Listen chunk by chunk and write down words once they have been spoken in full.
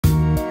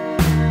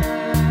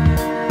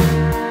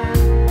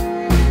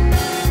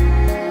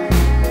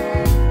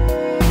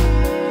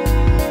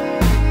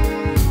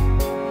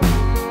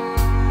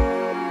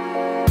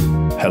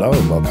Hello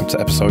and welcome to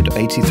episode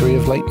 83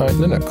 of Late Night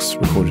Linux,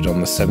 recorded on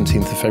the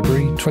 17th of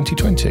February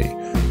 2020.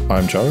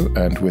 I'm Joe,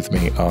 and with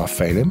me are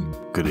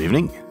Phelim. Good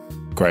evening.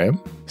 Graham.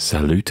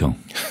 Saluton.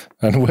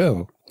 And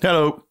Will.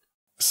 Hello.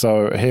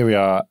 So here we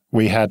are.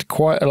 We had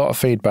quite a lot of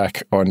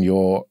feedback on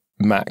your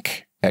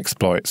Mac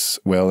exploits,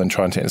 Will, and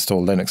trying to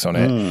install Linux on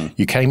it.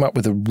 You came up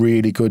with a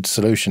really good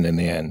solution in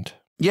the end.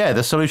 Yeah,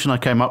 the solution I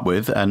came up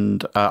with,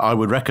 and I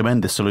would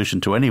recommend this solution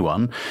to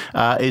anyone,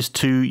 is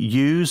to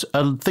use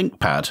a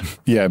ThinkPad.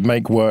 Yeah,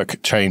 make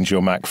work change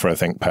your Mac for a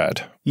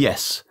ThinkPad.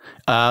 Yes.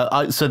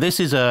 So this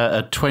is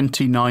a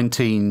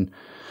 2019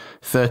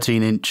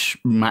 13-inch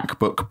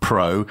MacBook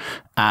Pro,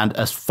 and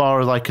as far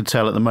as I can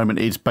tell at the moment,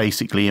 it's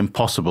basically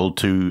impossible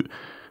to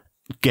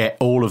get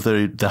all of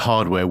the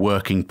hardware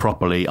working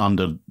properly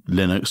under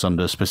Linux,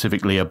 under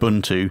specifically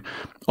Ubuntu,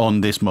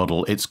 on this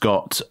model. It's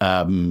got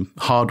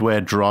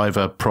hardware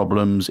driver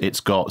problems.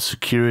 It's got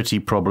security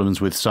problems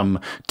with some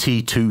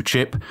T2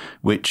 chip,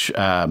 which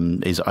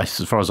is, as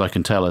far as I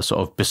can tell, a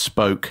sort of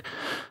bespoke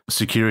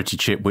security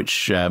chip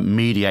which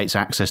mediates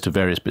access to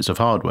various bits of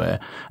hardware.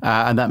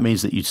 And that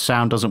means that your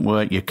sound doesn't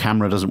work, your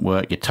camera doesn't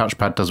work, your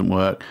touchpad doesn't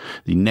work,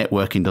 the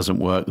networking doesn't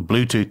work, the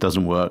Bluetooth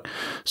doesn't work.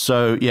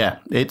 So, yeah,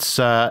 it's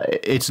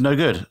no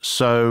good.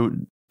 So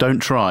don't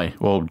try,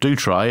 or do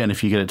try, and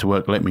if you get it to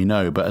work, let me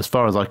know. But as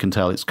far as I can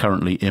tell, it's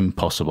currently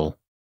impossible.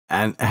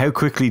 And how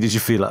quickly did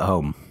you feel at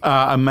home?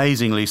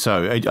 Amazingly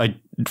so. I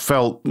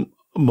felt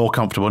more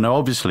comfortable. Now,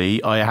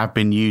 obviously, I have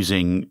been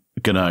using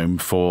GNOME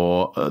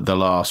for the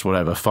last,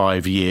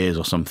 5 years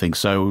or something.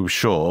 So,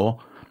 sure,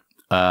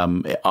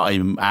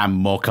 I am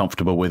more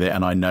comfortable with it,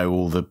 and I know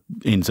all the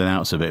ins and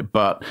outs of it.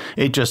 But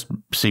it just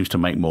seems to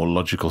make more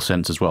logical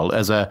sense as well.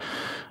 As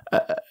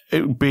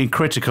being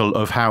critical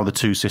of how the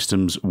two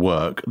systems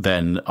work,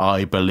 then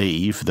I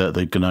believe that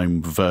the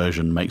GNOME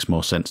version makes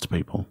more sense to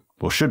people,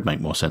 or should make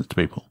more sense to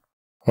people.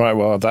 Right,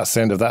 well, that's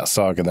the end of that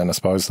saga then, I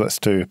suppose. Let's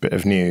do a bit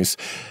of news.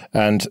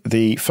 And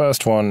the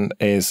first one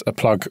is a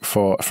plug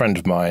for a friend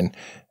of mine,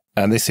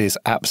 and this is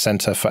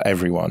AppCenter for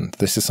Everyone.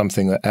 This is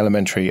something that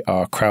Elementary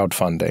are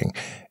crowdfunding.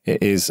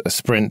 It is a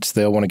sprint.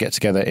 They'll want to get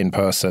together in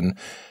person,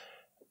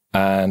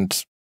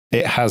 and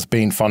it has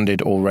been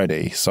funded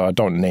already, so I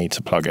don't need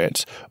to plug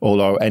it,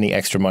 although any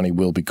extra money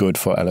will be good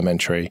for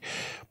Elementary.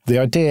 The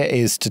idea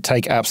is to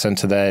take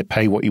AppCenter there,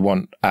 pay what you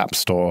want App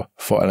Store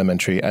for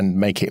Elementary, and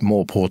make it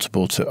more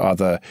portable to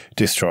other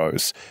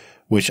distros,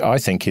 which I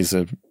think is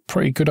a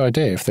pretty good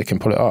idea if they can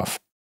pull it off.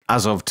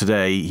 As of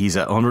today, he's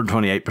at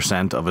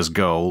 128% of his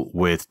goal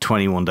with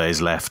 21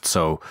 days left.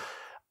 So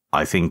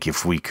I think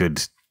if we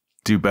could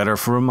do better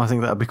for him, I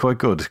think that'd be quite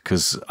good,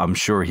 because I'm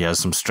sure he has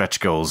some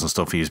stretch goals and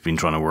stuff he's been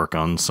trying to work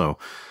on. So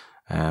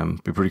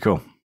be pretty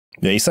cool.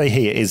 Yeah, you say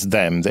he is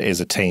them, that is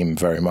a team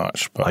very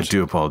much. But I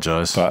do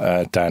apologise.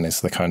 But Dan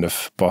is the kind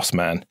of boss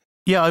man.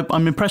 Yeah,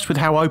 I'm impressed with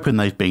how open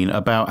they've been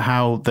about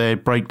how they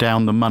break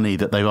down the money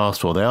that they've asked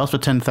for. They asked for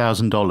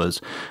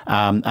 $10,000,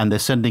 and they're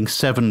sending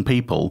 7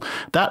 people.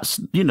 That's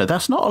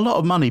not a lot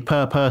of money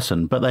per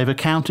person, but they've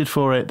accounted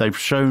for it. They've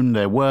shown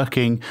they're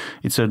working.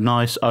 It's a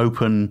nice,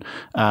 open,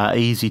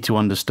 easy to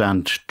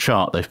understand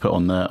chart they've put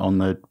on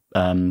the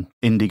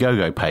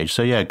Indiegogo page.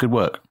 So yeah, good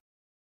work.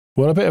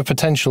 Well, a bit of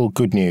potential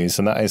good news,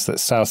 and that is that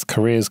South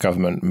Korea's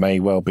government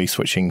may well be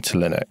switching to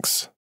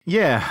Linux.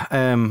 Yeah,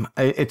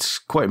 it's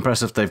quite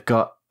impressive. They've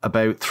got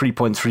about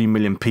 3.3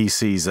 million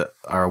PCs that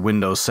are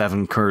Windows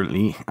 7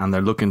 currently, and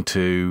they're looking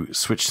to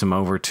switch them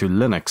over to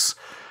Linux.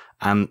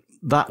 And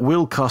that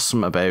will cost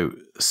them about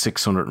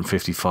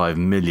 655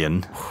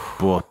 million,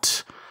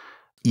 but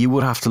you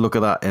would have to look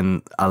at that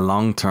in a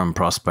long-term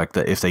prospect,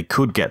 that if they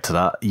could get to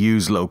that,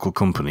 use local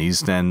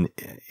companies, then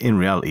in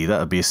reality that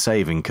would be a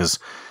saving, because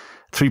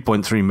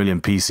 3.3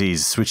 million PCs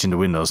switching to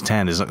Windows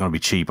 10 is not going to be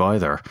cheap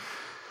either.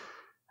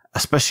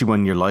 Especially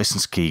when your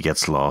license key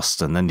gets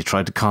lost and then you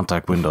try to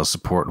contact Windows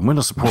support, and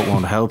Windows support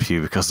won't help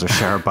you because they're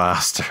sharp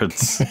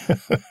bastards.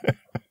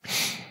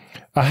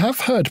 I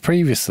have heard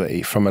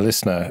previously from a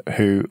listener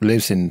who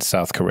lives in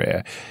South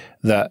Korea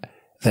that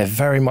they're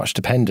very much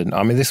dependent.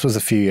 I mean, this was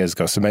a few years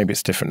ago, so maybe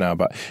it's different now,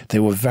 but they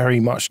were very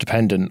much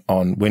dependent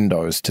on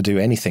Windows to do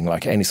anything,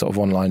 like any sort of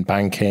online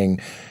banking.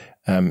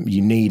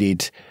 You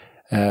needed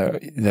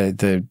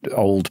the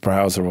old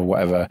browser or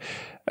whatever.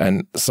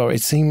 And so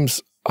it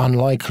seems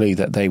unlikely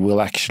that they will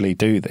actually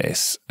do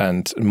this,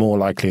 and more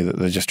likely that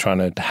they're just trying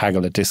to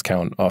haggle a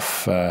discount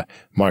off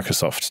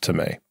Microsoft to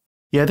me.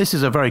 Yeah, this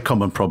is a very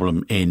common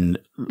problem in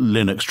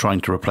Linux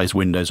trying to replace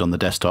Windows on the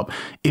desktop.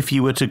 If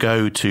you were to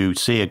go to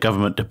see a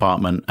government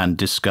department and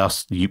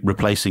discuss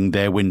replacing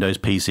their Windows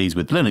PCs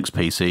with Linux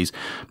PCs,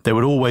 there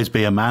would always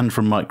be a man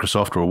from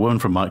Microsoft or a woman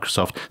from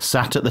Microsoft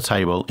sat at the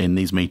table in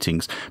these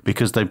meetings,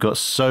 because they've got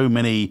so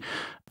many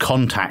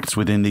contacts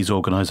within these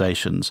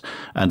organizations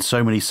and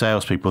so many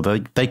salespeople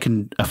that they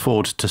can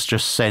afford to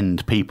just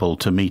send people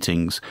to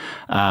meetings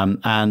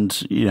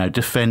and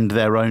defend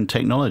their own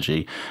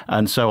technology.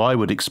 And so I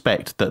would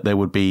expect that there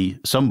would be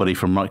somebody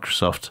from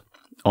Microsoft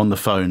on the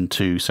phone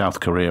to South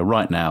Korea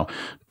right now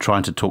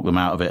trying to talk them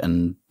out of it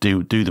and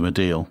do them a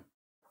deal.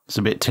 It's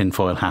a bit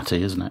tinfoil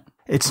hatty, isn't it?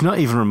 It's not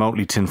even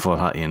remotely tinfoil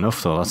hatty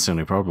enough, though. That's the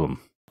only problem.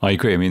 I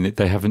agree. I mean,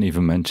 they haven't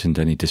even mentioned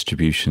any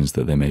distributions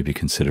that they may be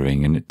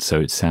considering. And so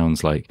it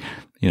sounds like,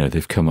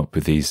 they've come up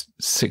with these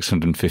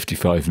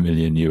 $655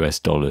 million US,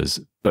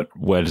 but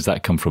where does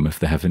that come from if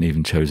they haven't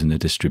even chosen a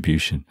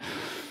distribution?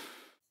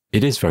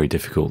 It is very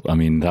difficult. I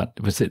mean,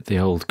 was it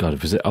old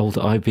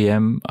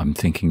IBM? I'm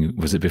thinking,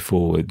 was it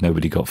before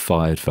nobody got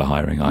fired for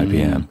hiring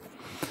IBM?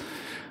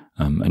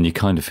 And you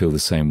kind of feel the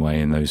same way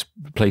in those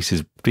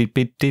places, be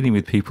dealing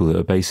with people that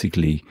are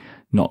basically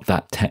not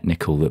that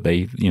technical, that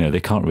they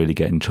can't really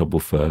get in trouble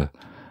for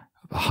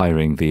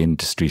hiring the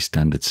industry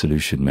standard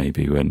solution,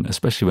 maybe,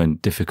 especially when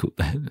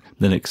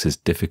Linux is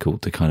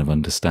difficult to kind of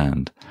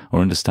understand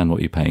what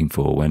you're paying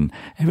for when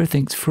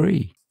everything's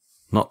free.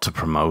 Not to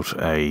promote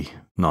a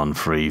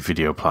non-free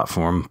video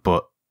platform,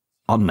 but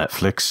on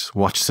Netflix,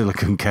 watch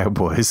Silicon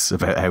Cowboys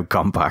about how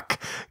Compaq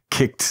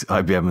kicked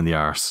IBM in the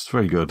arse. It's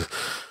very good.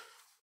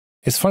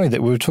 It's funny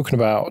that we were talking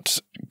about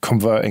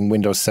converting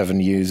Windows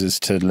 7 users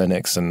to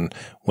Linux and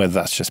whether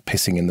that's just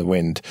pissing in the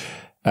wind.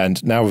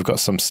 And now we've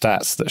got some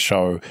stats that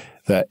show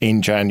that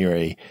in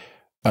January,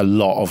 a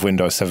lot of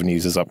Windows 7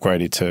 users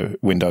upgraded to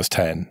Windows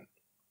 10.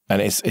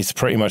 And it's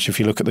pretty much,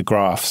 if you look at the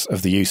graphs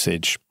of the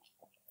usage,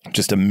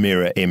 just a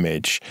mirror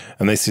image.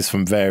 And this is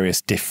from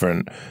various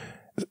different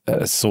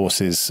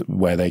sources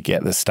where they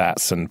get the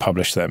stats and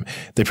publish them.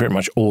 They pretty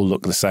much all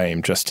look the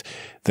same, just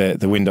the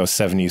Windows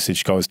 7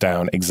 usage goes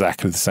down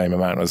exactly the same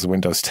amount as the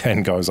Windows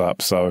 10 goes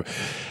up. So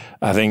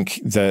I think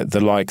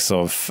the likes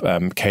of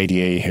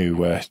KDE, who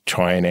were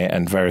trying it,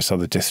 and various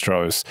other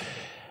distros,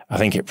 I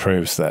think it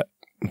proves that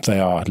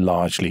they are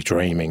largely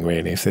dreaming,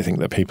 really, if they think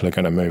that people are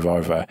going to move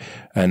over.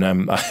 And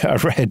I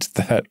read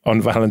that on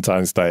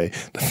Valentine's Day,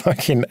 the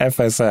fucking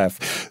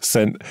FSF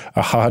sent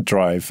a hard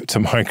drive to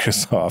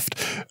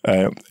Microsoft,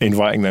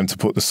 inviting them to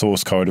put the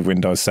source code of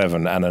Windows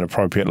 7 and an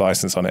appropriate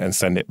license on it and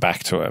send it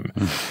back to them.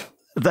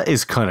 That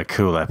is kind of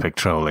cool epic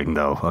trolling,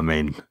 though. I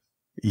mean,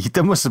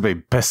 they must have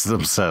been pissed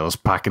themselves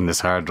packing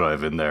this hard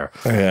drive in there.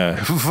 Yeah.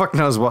 Who fuck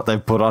knows what they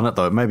put on it,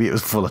 though. Maybe it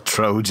was full of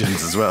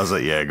Trojans as well. I was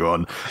like, yeah, go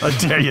on. I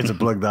dare you to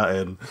plug that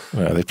in.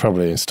 Yeah, they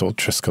probably installed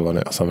Triskel on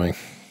it or something.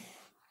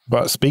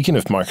 But speaking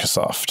of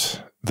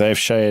Microsoft, they've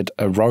shared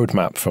a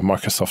roadmap for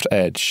Microsoft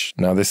Edge.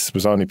 Now, this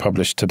was only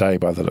published today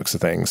by the looks of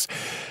things.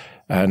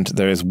 And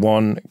there is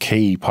one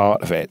key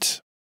part of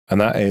it, and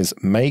that is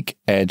make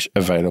Edge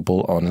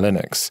available on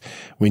Linux.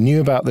 We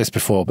knew about this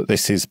before, but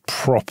this is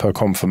proper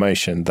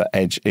confirmation that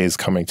Edge is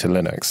coming to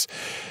Linux.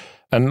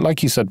 And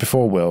like you said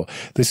before, Will,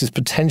 this is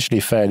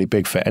potentially fairly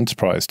big for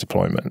enterprise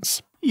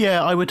deployments.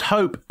 Yeah, I would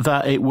hope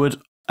that it would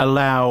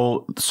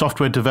allow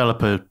software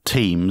developer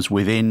teams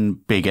within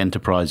big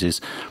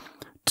enterprises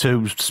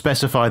to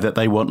specify that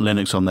they want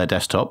Linux on their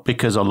desktop,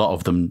 because a lot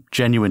of them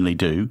genuinely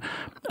do,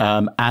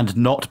 and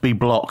not be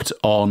blocked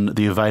on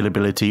the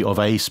availability of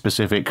a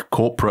specific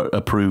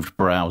corporate-approved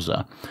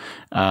browser.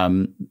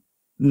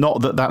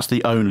 Not that that's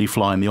the only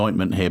fly in the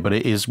ointment here, but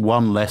it is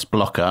one less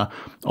blocker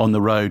on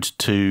the road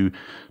to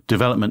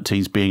development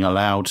teams being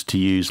allowed to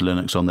use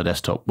Linux on the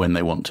desktop when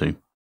they want to.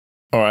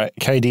 All right,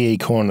 KDE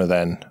Korner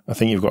then. I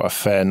think you've got a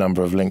fair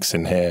number of links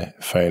in here,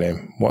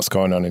 Phelim. What's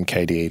going on in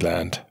KDE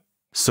land?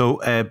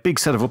 So a big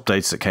set of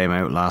updates that came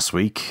out last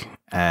week.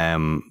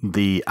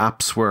 The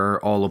apps were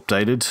all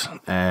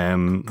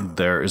updated.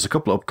 There is a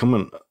couple of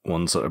upcoming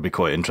ones that will be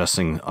quite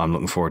interesting. I'm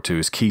looking forward to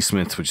is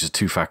Keysmith, which is a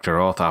two-factor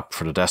auth app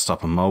for the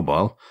desktop and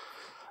mobile.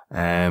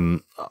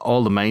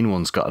 All the main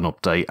ones got an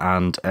update,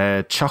 and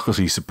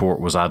chocolatey support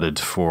was added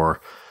for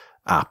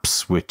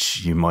apps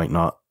which you might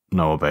not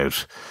know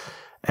about.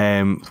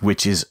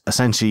 Which is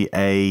essentially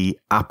a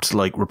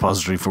apt-like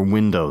repository for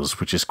Windows,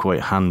 which is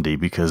quite handy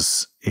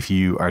because if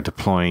you are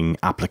deploying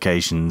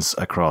applications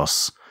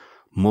across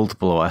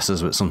multiple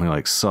OSs with something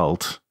like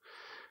Salt,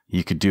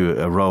 you could do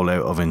a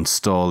rollout of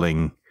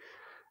installing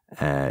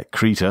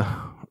Krita,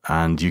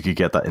 and you could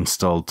get that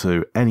installed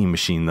to any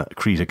machine that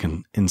Krita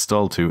can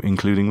install to,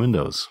 including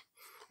Windows,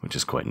 which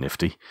is quite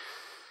nifty.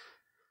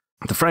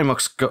 The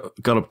frameworks got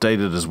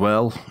updated as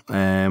well.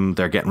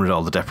 They're getting rid of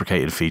all the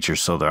deprecated features,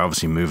 so they're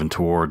obviously moving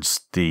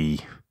towards the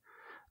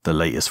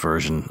latest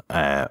version.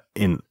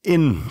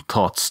 In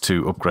thoughts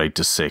to upgrade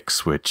to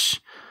 6,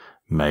 which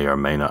may or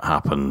may not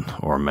happen,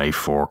 or may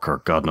fork,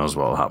 or God knows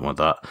what will happen with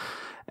that.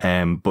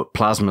 But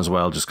Plasma as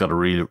well just got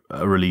a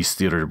release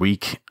the other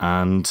week,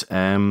 and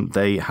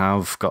they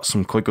have got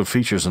some quite good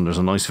features, and there's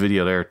a nice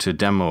video there to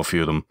demo a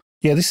few of them.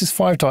 Yeah, this is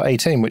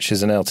 5.18, which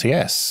is an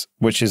LTS,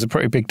 which is a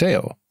pretty big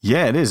deal.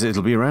 Yeah, it is.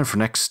 It'll be around for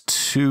next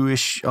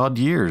 2-ish odd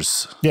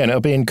years. Yeah, and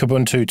it'll be in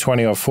Kubuntu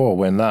 20.04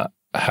 when that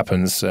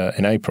happens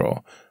in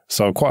April.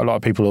 So quite a lot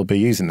of people will be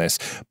using this.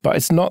 But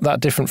it's not that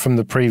different from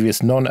the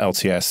previous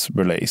non-LTS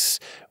release,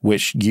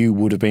 which you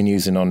would have been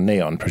using on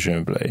Neon,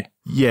 presumably.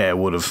 Yeah, it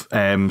would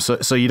have.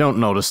 So you don't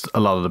notice a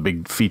lot of the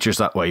big features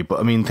that way.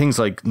 But I mean, things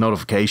like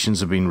notifications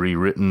have been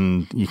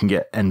rewritten. You can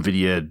get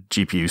NVIDIA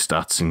GPU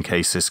stats in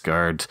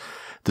KSysGuard.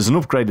 There's an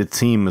upgraded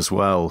theme as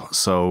well.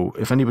 So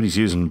if anybody's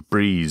using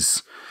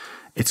Breeze,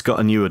 It's got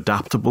a new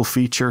adaptable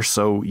feature,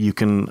 so you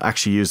can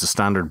actually use the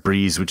standard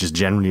Breeze, which is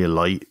generally a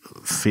light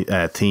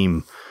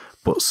theme,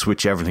 but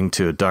switch everything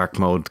to a dark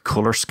mode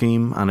color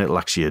scheme, and it'll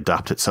actually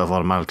adapt itself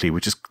automatically,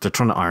 which is they're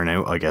trying to iron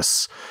out, I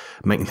guess,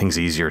 making things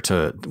easier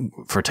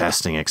for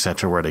testing,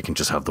 etc., where they can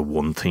just have the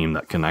one theme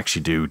that can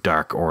actually do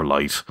dark or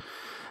light,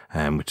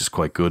 which is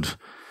quite good.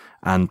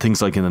 And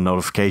things like in the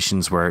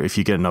notifications, where if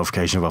you get a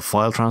notification of a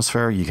file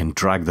transfer, you can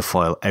drag the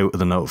file out of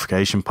the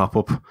notification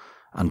pop-up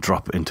and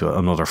drop it into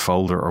another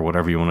folder or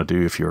whatever you want to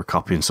do if you're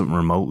copying something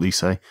remotely,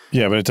 say.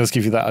 Yeah, but it does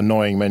give you that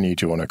annoying menu.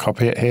 Do you want to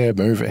copy it here,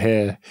 move it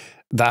here?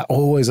 That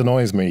always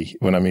annoys me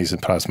when I'm using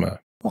Plasma.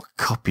 What,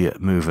 copy it,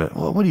 move it?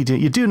 What are you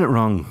doing? You're doing it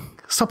wrong.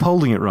 Stop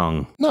holding it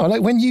wrong. No,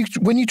 like when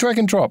you drag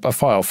and drop a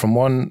file from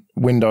one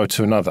window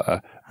to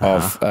another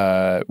of,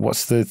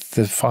 what's the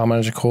file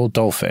manager called?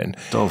 Dolphin,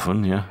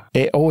 yeah.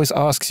 It always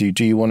asks you,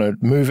 do you want to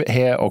move it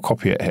here or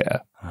copy it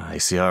here? I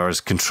see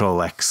ours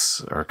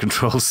Control-X or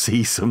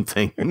Control-C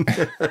something.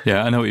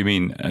 Yeah, I know what you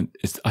mean.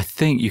 I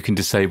think you can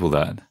disable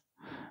that,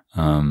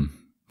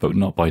 but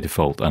not by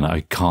default. And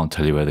I can't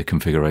tell you where the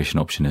configuration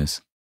option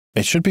is.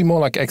 It should be more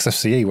like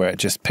XFCE, where it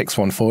just picks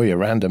one for you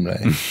randomly.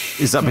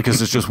 Is that because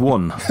there's just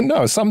one?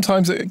 No,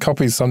 sometimes it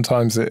copies,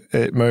 sometimes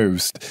it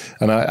moves.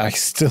 And I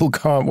still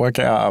can't work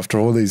it out after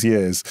all these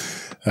years.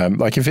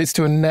 Like if it's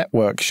to a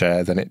network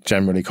share, then it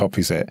generally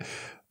copies it.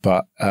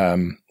 But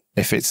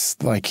if it's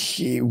like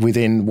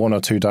within one or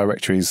two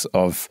directories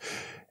of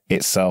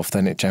itself,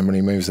 then it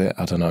generally moves it.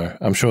 I don't know.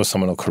 I'm sure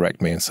someone will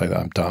correct me and say that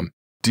I'm dumb.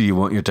 Do you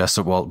want your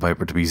desktop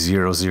wallpaper to be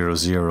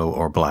 000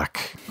 or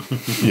black?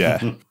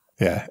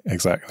 Yeah,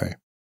 exactly.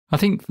 I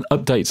think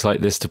updates like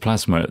this to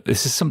Plasma,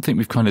 this is something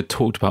we've kind of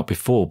talked about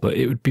before, but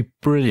it would be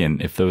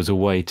brilliant if there was a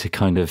way to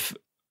kind of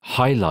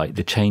highlight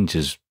the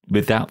changes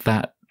without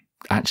that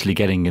actually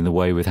getting in the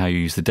way with how you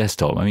use the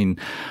desktop. I mean,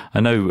 I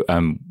know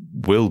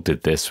Will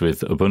did this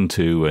with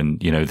Ubuntu, and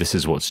this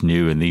is what's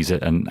new, and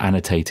and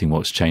annotating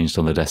what's changed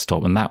on the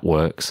desktop, and that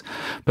works.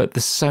 But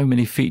there's so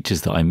many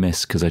features that I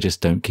miss because I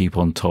just don't keep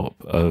on top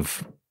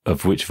of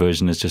which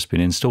version has just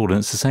been installed. And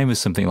it's the same with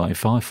something like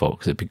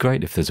Firefox. It'd be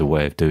great if there's a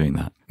way of doing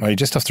that. Well, you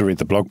just have to read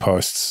the blog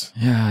posts.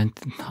 Yeah,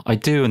 I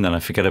do, and then I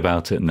forget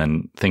about it, and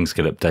then things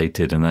get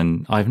updated, and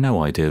then I have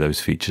no idea those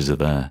features are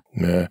there.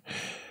 Yeah.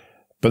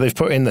 But they've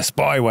put in the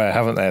spyware,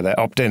 haven't they? They're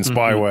opt-in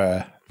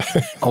spyware.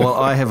 Well,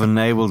 I have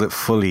enabled it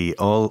fully.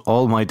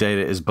 All my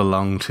data is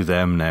belong to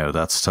them now.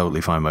 That's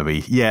totally fine by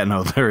me. Yeah,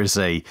 no, there is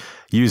a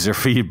user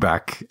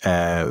feedback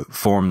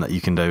form that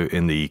you can do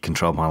in the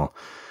control panel,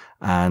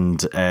 and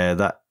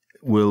that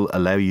will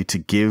allow you to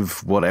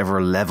give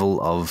whatever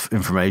level of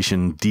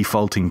information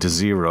defaulting to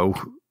 0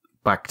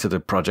 back to the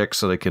project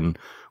so they can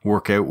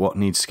work out what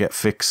needs to get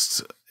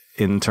fixed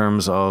in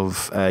terms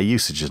of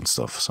usage and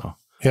stuff. So.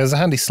 Yeah, there's a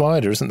handy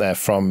slider, isn't there,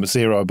 from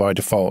 0 by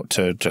default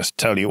to just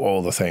tell you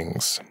all the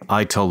things.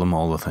 I told them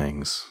all the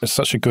things. It's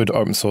such a good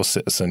open source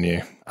citizen,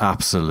 you.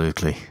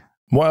 Absolutely.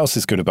 What else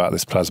is good about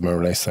this Plasma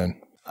release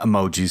then?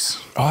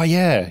 Emojis. Oh,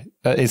 yeah.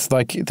 It's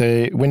like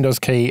the Windows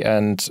key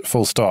and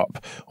full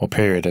stop, or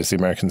period, as the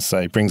Americans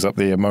say, brings up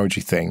the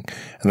emoji thing.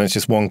 And then it's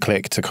just one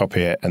click to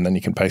copy it, and then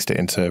you can paste it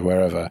into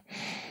wherever.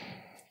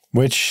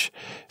 Which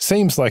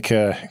seems like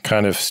a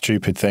kind of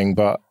stupid thing,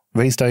 but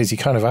these days you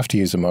kind of have to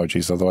use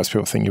emojis, otherwise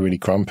people think you're really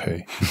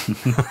grumpy.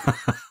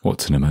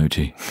 What's an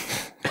emoji?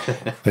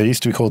 They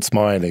used to be called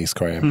smileys,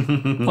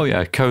 Graham. Oh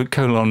yeah,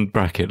 colon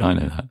bracket, I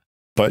know that.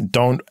 But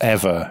don't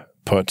ever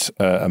put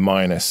a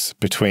minus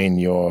between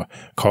your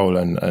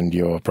colon and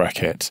your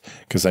bracket,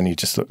 because then you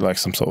just look like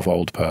some sort of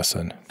old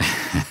person.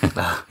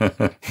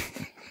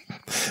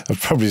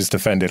 I've probably just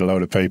offended a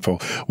load of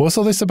people. What's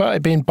all this about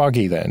it being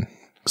buggy then?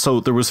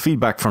 So there was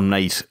feedback from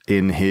Nate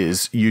in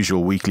his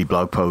usual weekly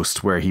blog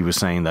post where he was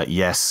saying that,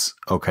 yes,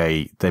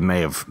 okay, they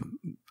may have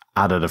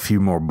added a few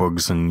more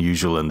bugs than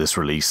usual in this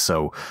release.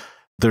 So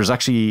there's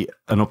actually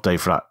an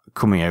update for that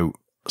coming out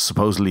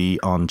supposedly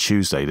on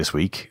Tuesday this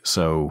week.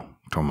 So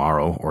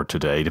tomorrow or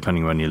today,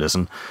 depending when you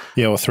listen.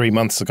 Yeah, or 3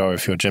 months ago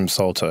if you're Jim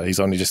Salter. He's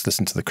only just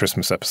listened to the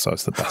Christmas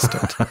episodes, the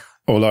bastard.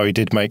 Although he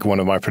did make one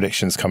of my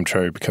predictions come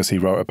true because he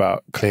wrote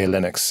about Clear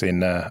Linux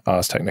in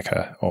Ars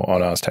Technica, or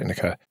on Ars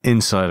Technica.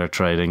 Insider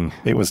trading.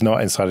 It was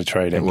not insider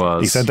trading. It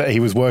was. He said that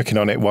he was working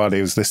on it while he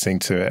was listening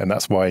to it, and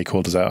that's why he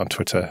called us out on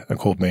Twitter and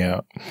called me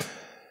out.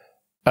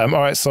 All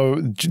right,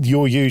 so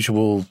your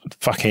usual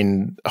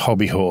fucking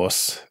hobby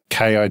horse,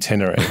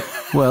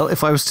 KItinerary. Well,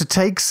 if I was to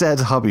take said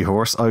hobby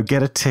horse, I would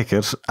get a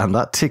ticket, and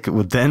that ticket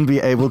would then be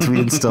able to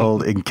be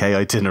installed in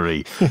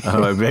KItinerary,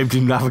 and I would be able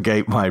to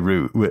navigate my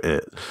route with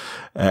it.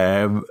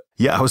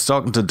 Yeah, I was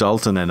talking to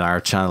Dalton in our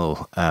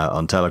channel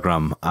on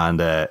Telegram,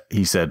 and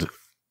he said,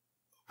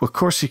 well, of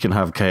course you can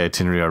have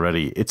KItinerary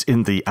already. It's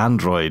in the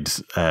Android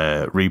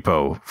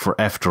repo for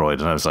F-Droid.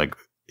 And I was like,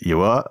 you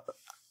what?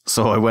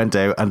 So I went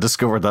out and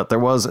discovered that there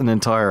was an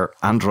entire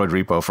Android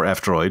repo for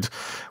F-Droid,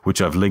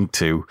 which I've linked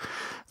to,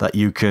 that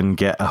you can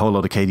get a whole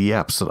lot of KDE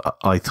apps that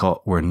I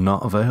thought were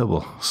not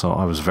available. So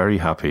I was very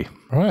happy.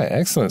 Right,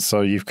 excellent.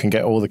 So you can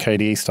get all the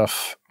KDE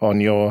stuff on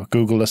your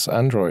Googleless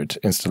Android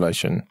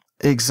installation.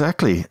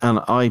 Exactly. And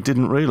I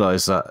didn't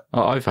realize that.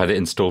 I've had it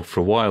installed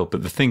for a while,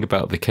 but the thing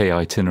about the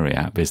KItinerary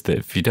app is that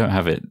if you don't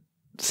have it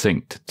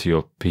synced to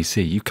your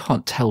PC, you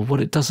can't tell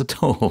what it does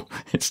at all.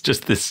 It's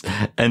just this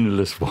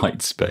endless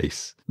white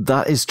space.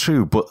 That is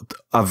true. But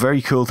a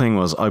very cool thing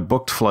was I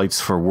booked flights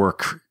for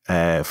work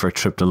for a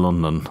trip to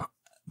London.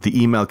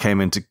 The email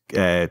came into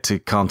to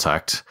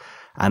contact,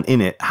 and in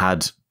it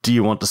had, do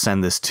you want to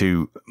send this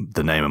to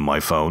the name of my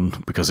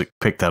phone? Because it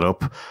picked that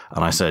up.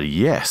 And I said,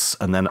 yes.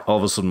 And then all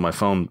of a sudden my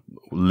phone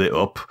lit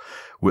up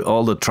with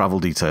all the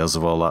travel details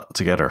of all that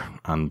together.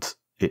 And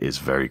it is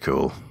very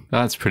cool.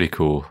 That's pretty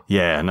cool.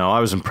 Yeah, no, I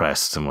was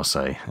impressed, I must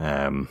say.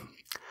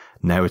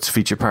 Now it's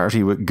feature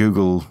parity with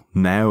Google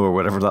Now or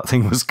whatever that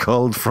thing was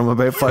called from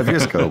about 5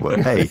 years ago. But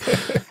hey.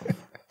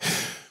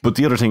 But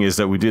the other thing is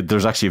that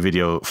there's actually a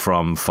video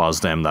from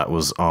Fosdem that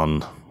was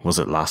on, was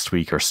it last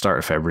week or start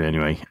of February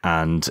anyway?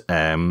 And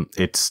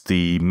it's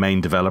the main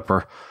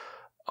developer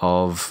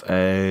of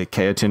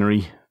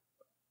KItinerary,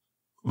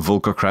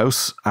 Volker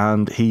Kraus,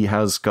 and he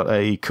has got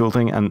a cool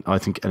thing, and I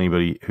think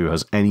anybody who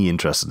has any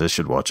interest in this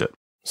should watch it.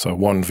 So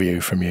one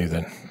view from you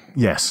then?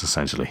 Yes,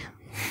 essentially.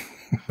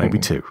 Maybe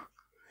two.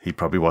 He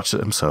probably watched it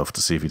himself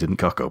to see if he didn't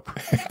cock up.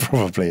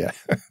 Probably, yeah.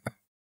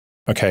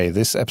 Okay,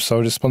 this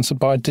episode is sponsored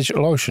by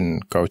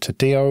DigitalOcean. Go to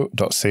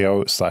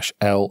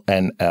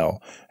do.co/LNL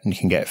and you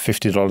can get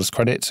 $50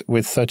 credit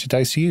with 30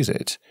 days to use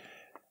it.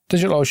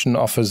 DigitalOcean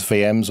offers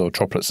VMs, or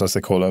droplets as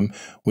they call them,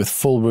 with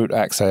full root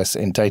access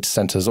in data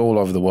centers all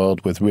over the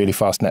world with really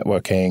fast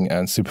networking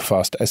and super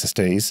fast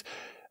SSDs.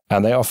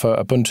 And they offer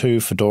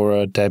Ubuntu,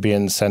 Fedora,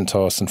 Debian,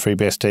 CentOS, and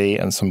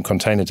FreeBSD, and some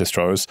container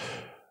distros.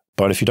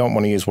 But if you don't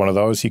want to use one of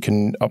those, you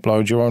can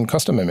upload your own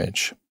custom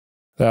image.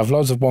 They have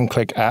loads of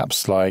one-click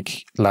apps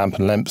like LAMP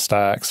and LEMP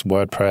stacks,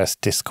 WordPress,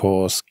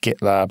 Discourse,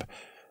 GitLab,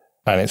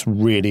 and it's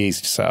really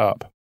easy to set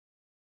up.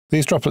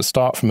 These droplets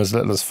start from as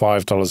little as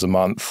 $5 a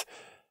month,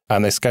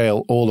 and they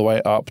scale all the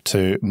way up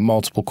to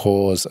multiple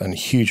cores and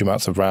huge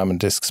amounts of RAM and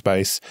disk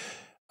space.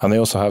 And they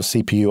also have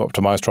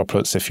CPU-optimized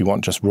droplets if you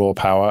want just raw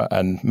power,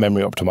 and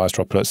memory-optimized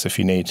droplets if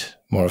you need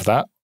more of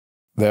that.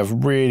 They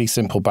have really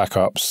simple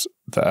backups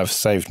that have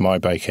saved my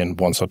bacon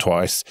once or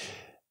twice,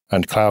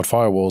 and cloud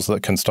firewalls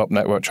that can stop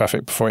network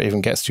traffic before it even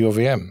gets to your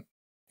VM.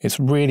 It's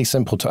really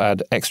simple to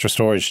add extra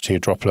storage to your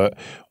droplet,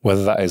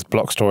 whether that is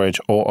block storage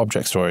or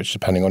object storage,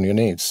 depending on your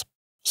needs.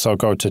 So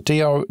go to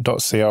do.co/LNL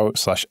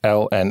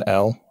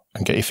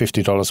and get your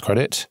 $50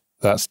 credit.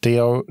 That's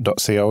do.co/LNL.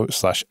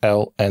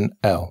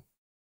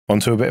 On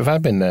to a bit of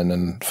admin then.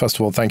 And first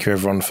of all, thank you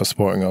everyone for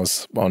supporting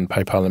us on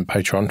PayPal and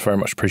Patreon. Very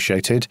much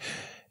appreciated.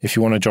 If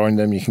you want to join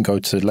them, you can go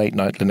to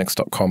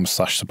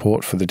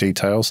latenightlinux.com/support for the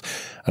details.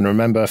 And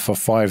remember, for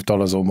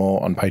 $5 or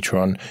more on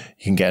Patreon,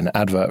 you can get an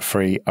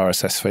advert-free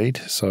RSS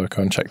feed. So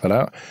go and check that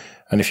out.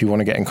 And if you want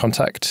to get in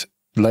contact,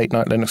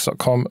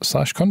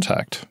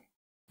 latenightlinux.com/contact.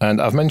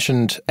 And I've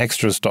mentioned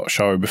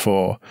extras.show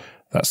before.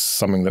 That's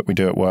something that we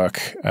do at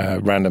work,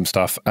 random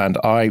stuff. And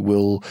I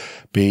will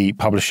be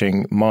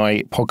publishing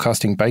my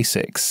Podcasting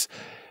Basics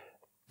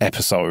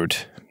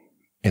episode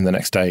in the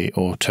next day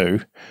or two.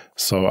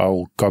 So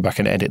I'll go back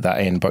and edit that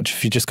in. But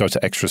if you just go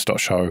to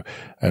extras.show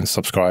and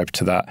subscribe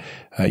to that,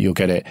 you'll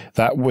get it.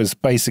 That was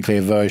basically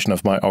a version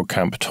of my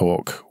OggCamp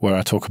talk where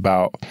I talk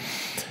about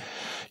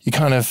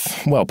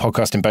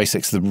podcasting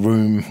basics, the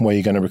room where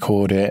you're going to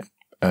record it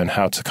and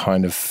how to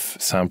kind of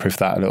soundproof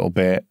that a little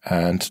bit,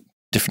 and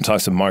different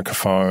types of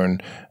microphone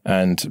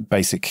and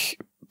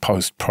basic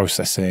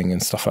post-processing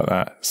and stuff like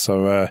that.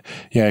 So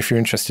if you're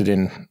interested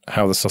in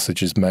how the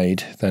sausage is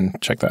made, then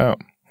check that out.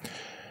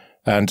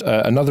 And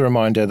another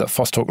reminder that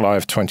FOSS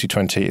Live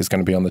 2020 is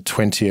going to be on the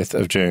 20th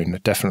of June,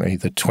 definitely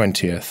the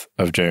 20th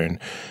of June.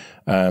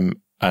 And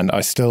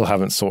I still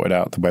haven't sorted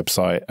out the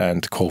website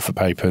and call for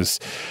papers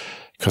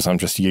because I'm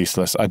just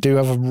useless. I do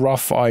have a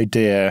rough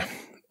idea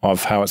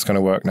of how it's going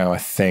to work now, I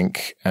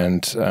think.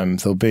 And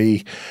there'll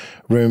be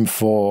room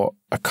for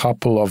a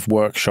couple of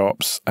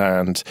workshops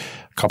and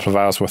a couple of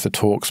hours worth of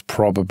talks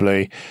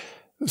probably.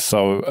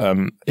 So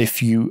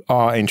if you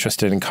are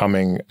interested in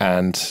coming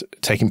and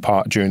taking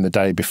part during the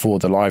day before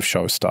the live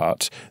show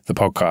start, the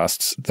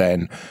podcasts,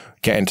 then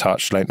get in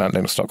touch,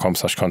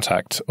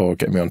 latenightlinux.com/contact, or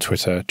get me on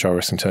Twitter, Joe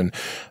Rissington,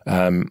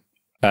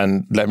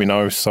 and let me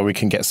know so we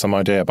can get some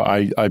idea. But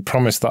I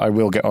promise that I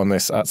will get on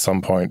this at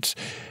some point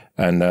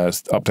and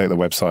update the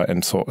website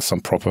and sort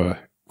some proper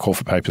call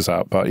for papers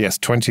out. But yes,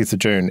 20th of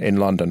June in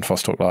London,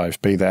 FOSS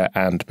Live. Be there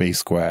and be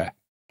square,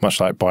 much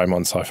like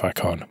Baimon Sci-Fi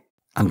Con.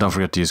 And don't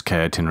forget to use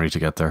KItinerary to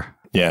get there.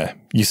 Yeah.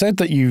 You said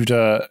that you'd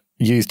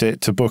used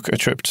it to book a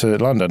trip to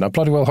London. I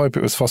bloody well hope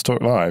it was FOSS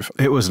Live.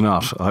 It was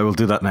not. I will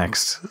do that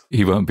next.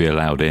 He won't be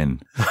allowed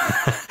in.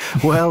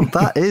 Well,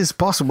 that is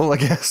possible, I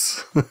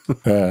guess.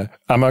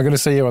 Am I going to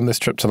see you on this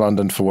trip to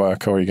London for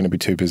work, or are you going to be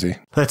too busy?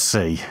 Let's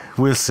see.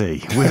 We'll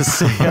see.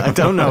 I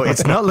don't know.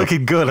 It's not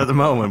looking good at the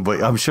moment,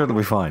 but I'm sure it'll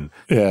be fine.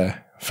 Yeah,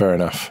 fair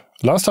enough.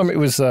 Last time it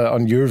was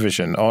on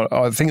Eurovision.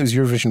 I think it was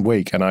Eurovision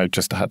week, and I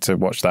just had to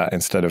watch that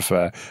instead of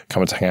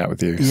coming to hang out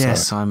with you.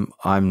 Yes, so.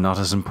 I'm not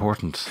as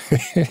important.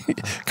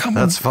 Come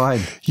That's on. fine.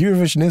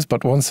 Eurovision is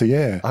but once a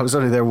year. I was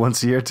only there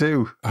once a year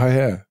too. Oh,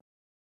 yeah.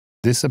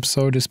 This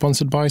episode is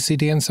sponsored by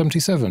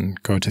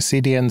CDN77. Go to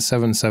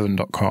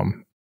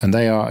cdn77.com. And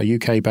they are a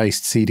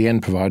UK-based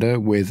CDN provider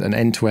with an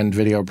end-to-end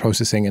video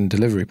processing and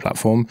delivery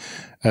platform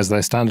as their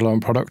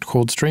standalone product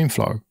called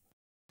Streamflow.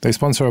 They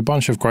sponsor a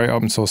bunch of great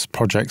open source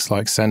projects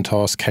like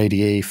CentOS,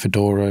 KDE,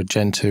 Fedora,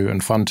 Gentoo,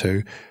 and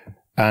Funtoo.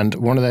 And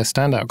one of their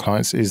standout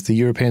clients is the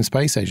European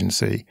Space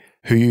Agency,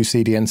 who use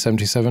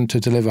CDN77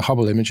 to deliver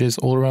Hubble images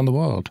all around the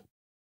world.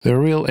 They're a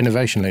real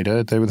innovation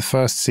leader. They were the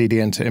first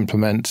CDN to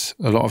implement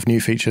a lot of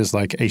new features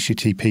like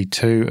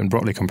HTTP2 and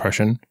Brotli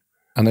compression.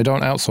 And they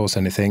don't outsource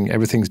anything.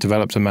 Everything's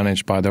developed and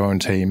managed by their own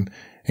team,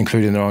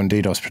 including their own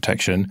DDoS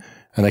protection.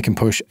 And they can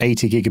push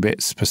 80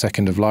 gigabits per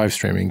second of live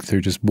streaming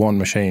through just one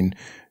machine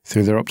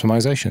through their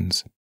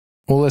optimizations.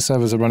 All their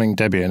servers are running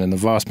Debian, and the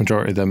vast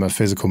majority of them are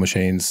physical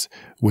machines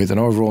with an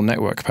overall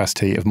network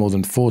capacity of more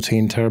than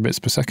 14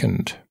 terabits per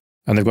second.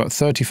 And they've got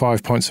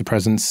 35 points of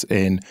presence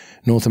in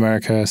North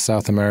America,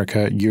 South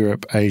America,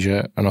 Europe,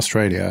 Asia, and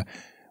Australia,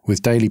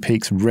 with daily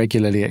peaks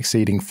regularly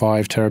exceeding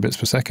 5 terabits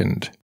per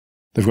second.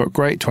 They've got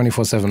great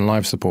 24/7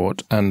 live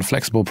support and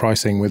flexible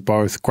pricing with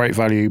both great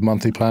value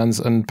monthly plans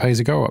and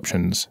pay-as-you-go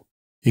options.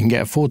 You can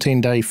get a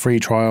 14-day free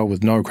trial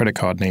with no credit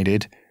card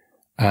needed,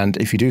 and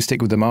if you do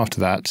stick with them after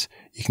that,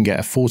 you can get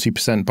a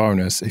 40%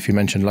 bonus if you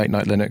mention Late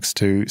Night Linux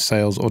to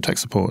sales or tech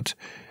support.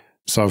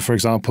 So, for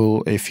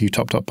example, if you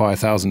topped up by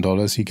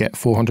 $1,000, you get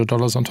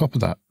 $400 on top of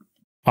that.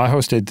 I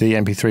hosted the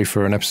MP3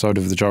 for an episode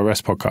of the Joe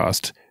Rest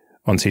podcast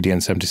on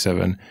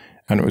CDN77,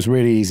 and it was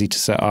really easy to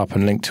set up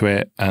and link to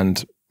it,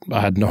 and I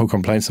had no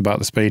complaints about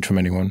the speed from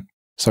anyone.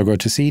 So go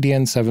to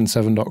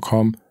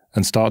cdn77.com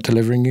and start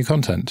delivering new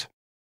content.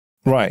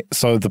 Right,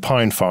 so the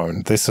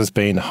PinePhone. This has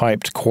been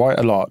hyped quite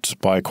a lot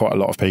by quite a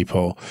lot of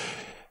people.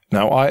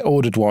 Now, I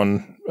ordered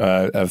one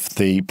of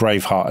the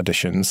Braveheart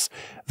editions.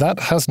 That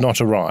has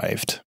not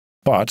arrived.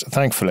 But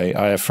thankfully,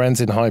 I have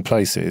friends in high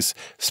places,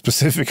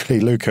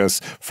 specifically Lucas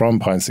from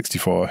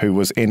Pine64, who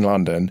was in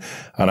London,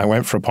 and I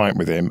went for a pint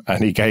with him,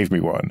 and he gave me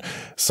one.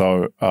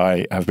 So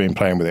I have been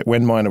playing with it.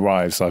 When mine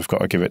arrives, I've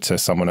got to give it to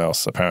someone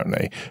else,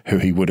 apparently, who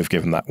he would have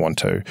given that one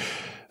to.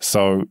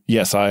 So,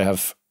 yes, I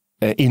have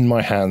in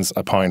my hands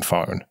a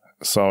PinePhone.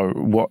 So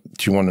what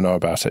do you want to know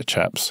about it,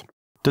 chaps?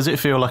 Does it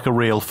feel like a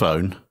real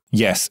phone?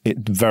 Yes,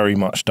 it very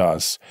much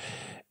does.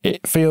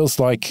 It feels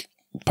like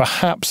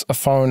perhaps a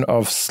phone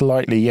of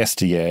slightly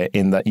yesteryear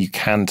in that you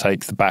can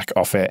take the back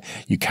off it,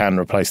 you can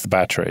replace the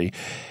battery.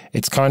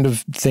 It's kind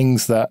of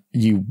things that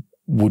you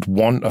would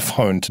want a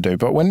phone to do.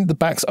 But when the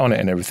back's on it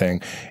and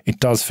everything, it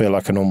does feel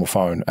like a normal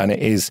phone. And it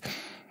is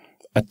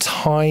a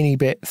tiny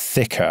bit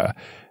thicker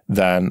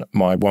than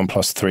my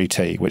OnePlus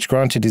 3T, which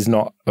granted is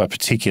not a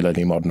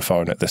particularly modern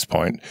phone at this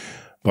point.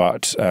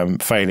 But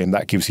failing,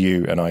 that gives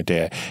you an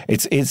idea.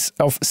 It's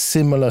of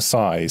similar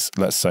size,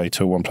 let's say,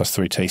 to a OnePlus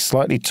 3T,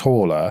 slightly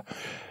taller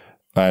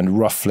and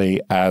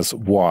roughly as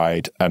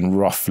wide and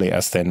roughly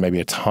as thin, maybe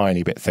a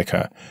tiny bit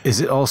thicker.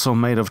 Is it also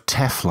made of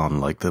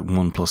Teflon, like the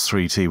OnePlus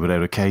 3T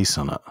without a case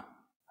on it?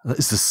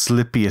 It's the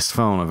slippiest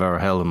phone I've ever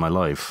held in my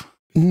life.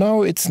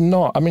 No, it's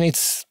not. I mean,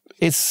 it's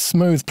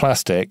smooth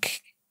plastic,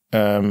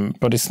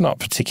 but it's not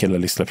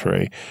particularly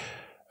slippery.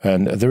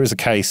 And there is a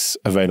case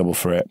available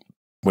for it,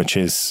 which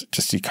is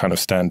just your kind of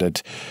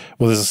standard.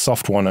 Well, there's a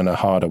soft one and a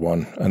harder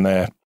one, and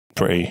they're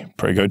pretty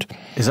good.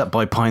 Is that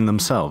by Pine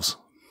themselves,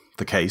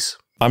 the case?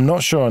 I'm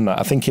not sure on that.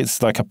 I think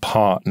it's like a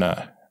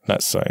partner,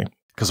 let's say.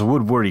 Because I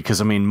would worry,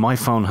 because I mean, my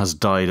phone has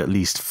died at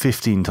least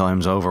 15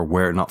 times over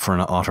were it not for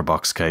an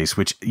OtterBox case,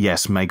 which,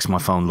 yes, makes my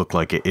phone look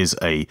like it is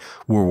a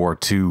World War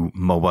II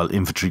mobile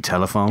infantry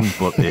telephone,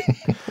 but it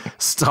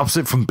stops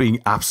it from being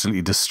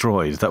absolutely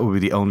destroyed. That would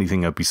be the only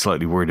thing I'd be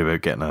slightly worried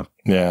about, getting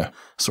a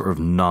sort of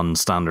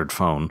non-standard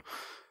phone.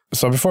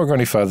 So before I go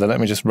any further,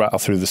 let me just rattle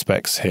through the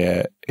specs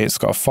here. It's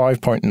got a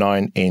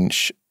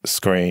 5.9-inch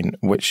screen,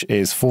 which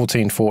is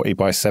 1440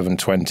 by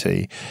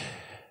 720.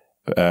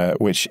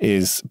 Which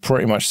is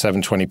pretty much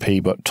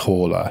 720p but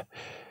taller.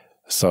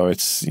 So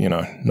it's,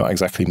 not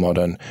exactly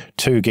modern.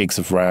 2 gigs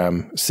of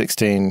RAM,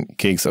 16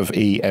 gigs of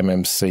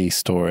eMMC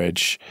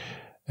storage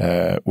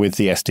with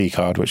the SD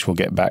card, which we'll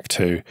get back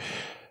to,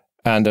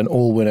 and an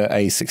all-winner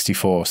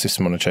A64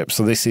 system on a chip.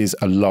 So this is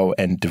a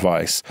low-end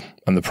device,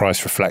 and the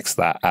price reflects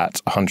that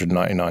at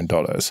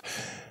 $199.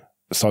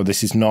 So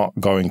this is not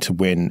going to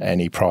win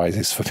any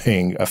prizes for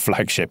being a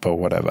flagship or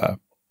whatever.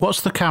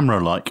 What's the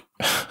camera like?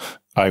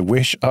 I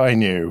wish I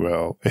knew,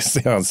 Will, is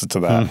the answer to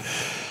that.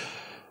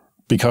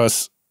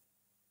 Because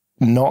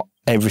not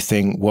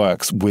everything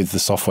works with the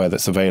software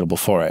that's available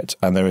for it.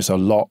 And there is a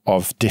lot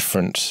of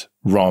different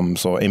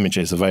ROMs or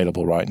images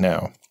available right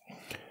now.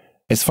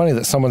 It's funny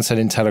that someone said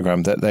in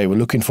Telegram that they were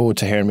looking forward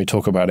to hearing me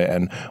talk about it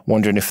and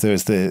wondering if there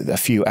was a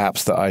few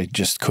apps that I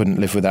just couldn't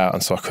live without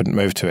and so I couldn't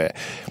move to it.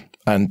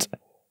 And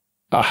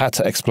I had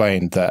to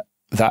explain that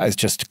is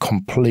just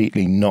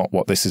completely not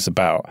what this is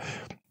about.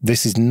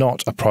 this is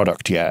not a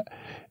product yet.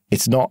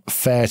 It's not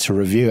fair to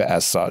review it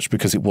as such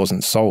because it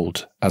wasn't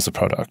sold as a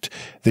product.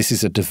 This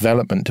is a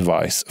development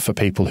device for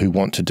people who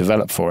want to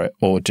develop for it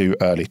or do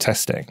early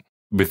testing.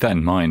 With that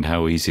in mind,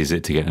 how easy is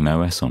it to get an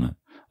OS on it?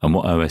 And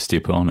what OS do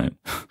you put on it?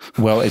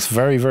 Well, it's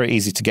very, very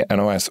easy to get an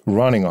OS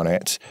running on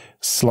it,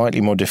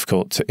 slightly more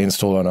difficult to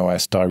install an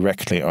OS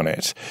directly on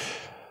it.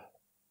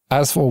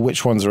 As for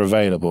which ones are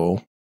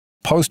available,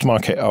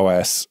 post-market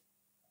OS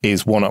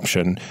is one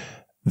option.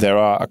 There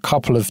are a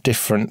couple of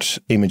different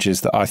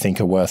images that I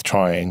think are worth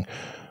trying.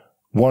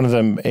 One of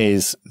them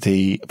is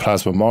the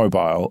Plasma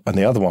Mobile, and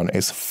the other one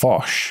is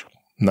Fosh.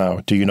 Now,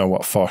 do you know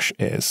what Fosh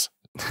is?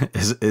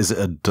 Is it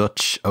a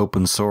Dutch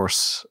open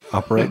source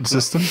operating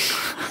system?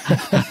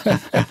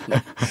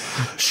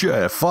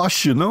 Sure,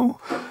 Fosh, you know.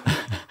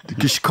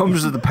 Because she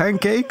comes with the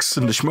pancakes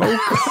and the smoke.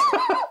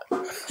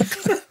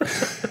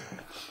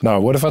 No,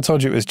 what if I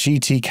told you it was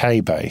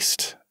GTK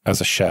based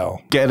as a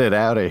shell? Get it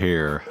out of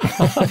here.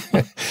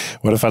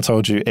 What if I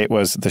told you it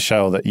was the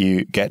shell that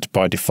you get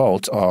by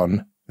default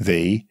on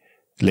the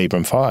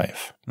Librem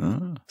 5?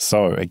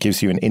 So it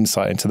gives you an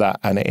insight into that,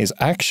 and it is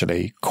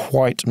actually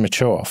quite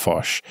mature,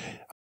 Fosh.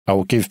 I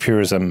will give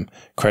Purism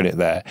credit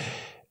there.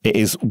 It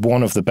is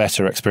one of the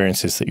better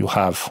experiences that you'll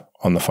have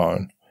on the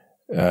phone,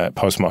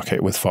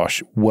 post-market with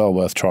Fosh. Well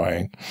worth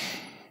trying.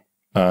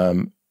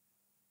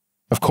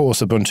 Of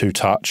course, Ubuntu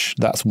Touch,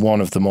 that's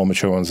one of the more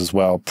mature ones as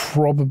well.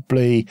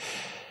 Probably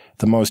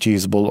the most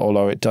usable,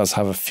 although it does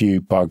have a few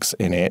bugs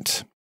in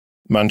it.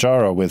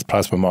 Manjaro with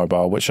Plasma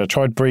Mobile, which I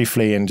tried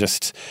briefly and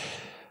just,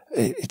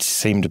 it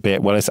seemed a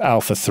bit, well, it's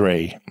Alpha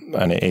 3,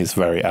 and it is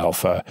very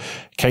alpha.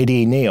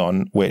 KDE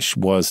Neon, which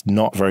was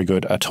not very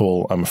good at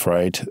all, I'm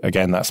afraid.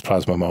 Again, that's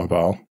Plasma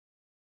Mobile.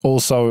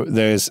 Also,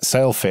 there's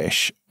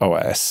Sailfish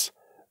OS,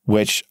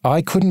 which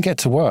I couldn't get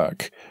to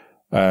work.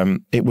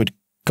 It would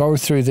go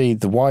through the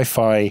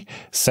Wi-Fi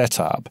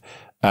setup,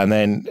 and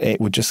then it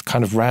would just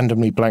kind of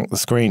randomly blank the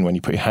screen when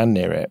you put your hand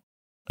near it,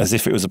 as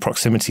if it was a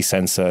proximity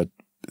sensor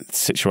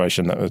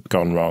situation that had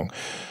gone wrong.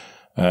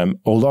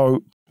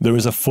 Although there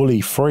is a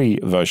fully free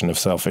version of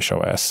Sailfish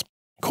OS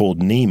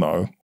called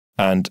Nemo,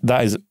 and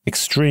that is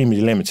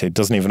extremely limited,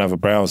 doesn't even have a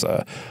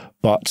browser,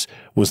 but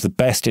was the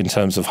best in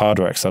terms of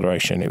hardware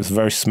acceleration. It was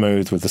very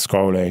smooth with the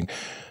scrolling,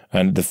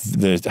 and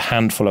the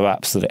handful of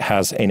apps that it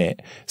has in it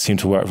seem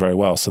to work very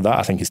well. So that,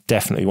 I think, is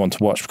definitely one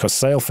to watch, because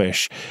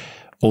Sailfish,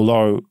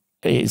 although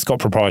it's got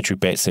proprietary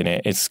bits in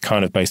it, it's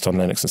kind of based on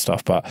Linux and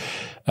stuff, but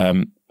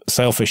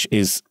Sailfish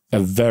is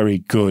a very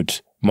good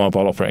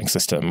mobile operating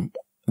system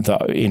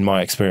that, in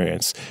my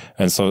experience.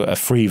 And so a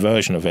free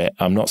version of it,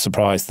 I'm not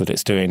surprised that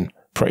it's doing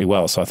pretty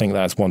well. So I think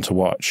that's one to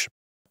watch.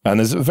 And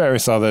there's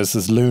various others.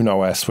 There's Loon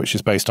OS, which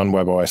is based on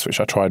WebOS, which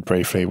I tried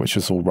briefly, which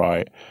is all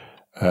right.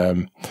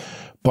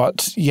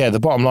 But yeah, the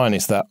bottom line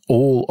is that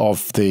all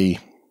of the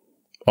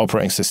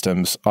operating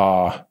systems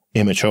are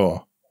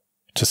immature,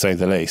 to say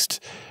the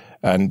least.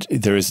 And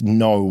there is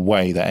no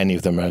way that any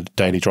of them are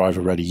daily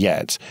driver ready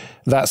yet.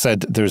 That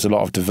said, there is a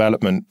lot of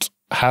development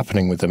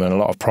happening with them and a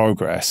lot of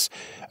progress.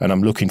 And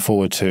I'm looking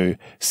forward to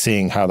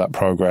seeing how that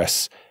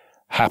progress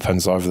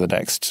happens over the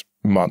next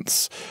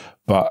months.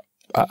 But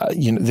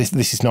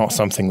this is not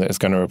something that is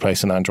going to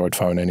replace an Android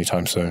phone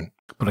anytime soon.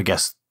 But I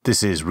guess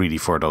this is really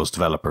for those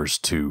developers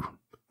to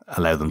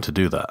allow them to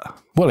do that.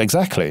 Well,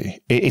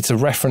 exactly. It's a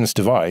reference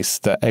device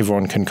that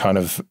everyone can kind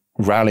of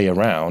rally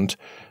around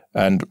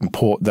and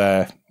port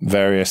their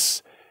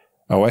various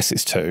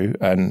OSs to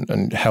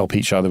and help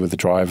each other with the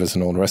drivers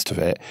and all the rest of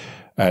it.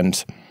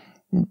 And,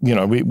 you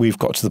know, we've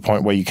got to the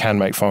point where you can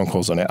make phone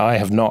calls on it. I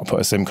have not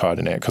put a SIM card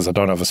in it because I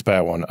don't have a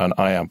spare one, and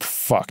I am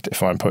fucked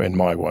if I'm putting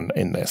my one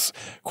in this,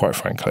 quite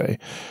frankly,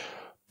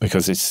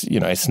 because it's, you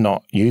know, it's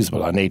not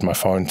usable. I need my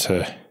phone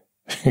to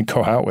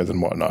go out with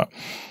and whatnot.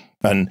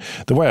 And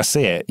the way I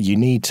see it, you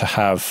need to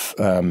have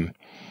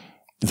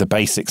the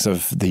basics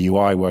of the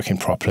UI working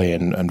properly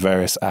and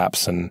various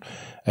apps and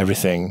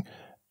everything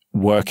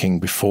working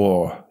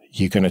before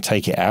you're going to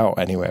take it out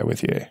anywhere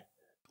with you.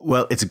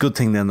 Well, it's a good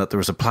thing then that there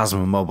was a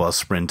Plasma Mobile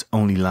sprint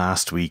only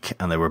last week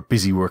and they were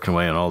busy working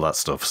away on all that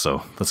stuff.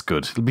 So that's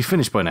good. It'll be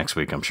finished by next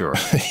week, I'm sure.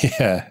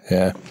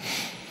 Yeah.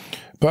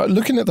 But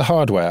looking at the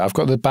hardware, I've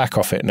got the back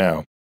of it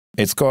now.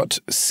 It's got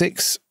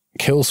 6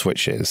 kill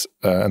switches,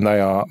 and they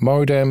are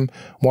modem,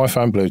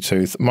 Wi-Fi and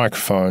Bluetooth,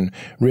 microphone,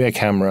 rear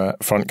camera,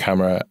 front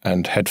camera,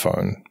 and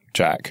headphone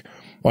jack.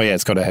 Oh yeah,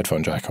 it's got a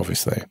headphone jack,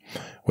 obviously,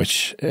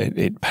 which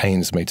it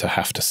pains me to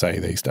have to say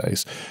these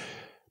days.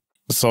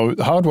 So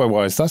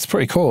hardware-wise, that's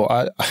pretty cool.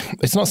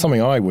 It's not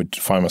something I would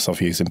find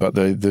myself using, but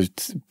the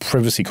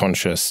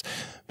privacy-conscious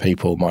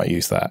people might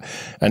use that.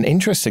 And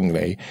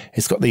interestingly,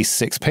 it's got these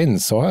 6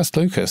 pins. So I asked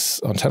Lucas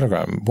on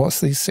Telegram,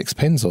 what's these 6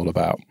 pins all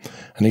about?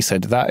 And he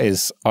said, that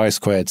is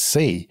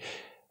I2C.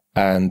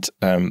 And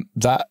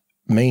that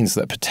means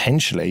that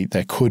potentially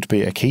there could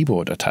be a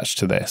keyboard attached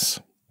to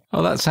this.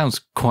 Oh, that sounds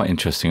quite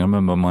interesting. I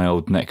remember my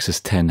old Nexus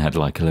 10 had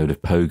like a load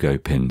of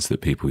pogo pins that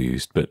people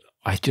used, but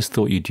I just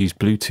thought you'd use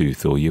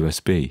Bluetooth or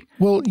USB.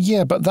 Well,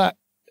 yeah, but that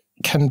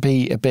can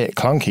be a bit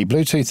clunky.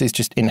 Bluetooth is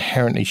just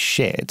inherently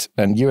shit,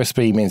 and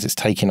USB means it's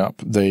taking up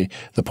the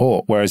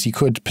port, whereas you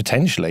could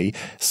potentially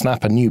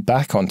snap a new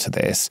back onto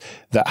this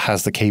that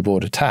has the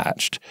keyboard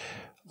attached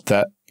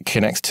that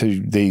connects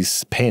to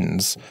these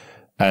pins.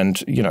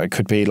 And, it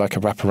could be like a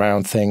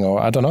wraparound thing,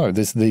 or I don't know.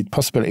 The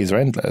possibilities are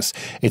endless.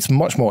 It's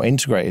much more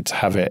integrated to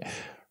have it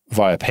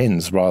via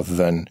pins rather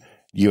than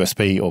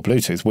USB or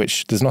Bluetooth,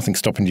 which there's nothing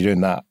stopping you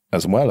doing that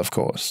as well, of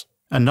course.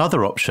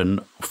 Another option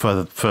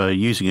for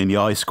using in the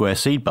I2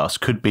 seed bus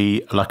could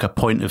be like a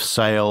point of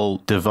sale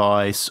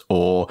device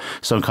or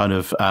some kind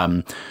of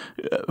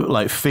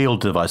like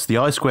field device. The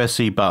I2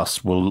 seed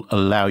bus will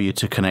allow you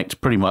to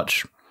connect pretty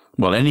much,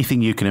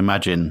 anything you can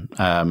imagine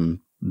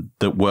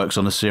that works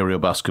on a serial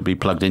bus could be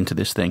plugged into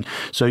this thing.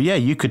 So yeah,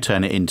 you could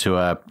turn it into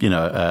a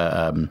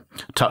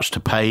touch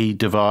to pay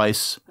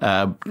device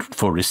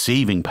for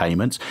receiving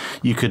payments.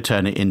 You could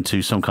turn it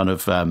into some kind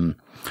of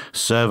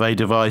survey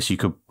device. You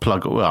could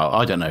plug,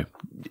 I don't know.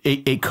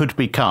 It could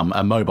become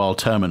a mobile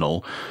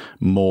terminal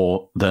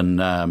more than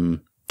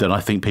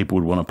I think people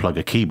would want to plug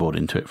a keyboard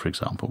into it, for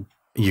example.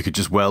 You could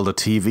just weld a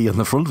TV on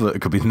the front of it.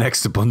 It could be the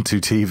next Ubuntu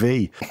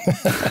TV.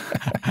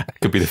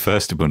 Could be the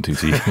first Ubuntu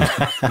TV.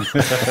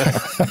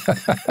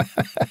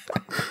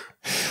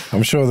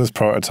 I'm sure there's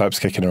prototypes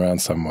kicking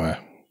around somewhere.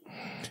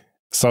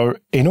 So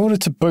in order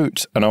to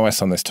boot an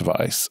OS on this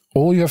device,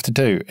 all you have to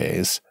do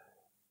is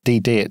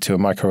DD it to a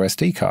micro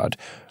SD card,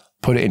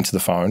 put it into the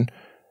phone,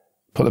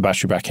 put the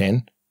battery back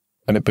in,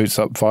 and it boots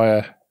up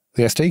via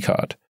the SD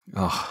card.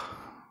 Oh,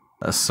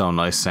 that's so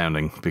nice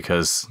sounding,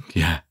 because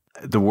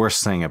the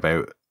worst thing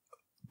about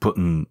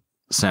putting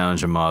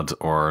CyanogenMod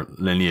or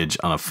Lineage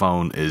on a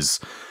phone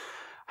is,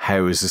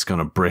 how is this going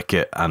to brick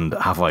it, and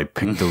have I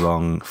picked the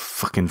wrong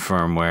fucking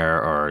firmware,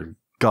 or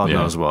God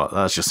knows what.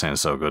 That just sounds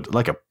so good.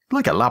 Like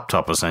a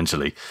laptop,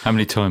 essentially. How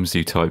many times do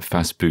you type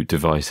fast boot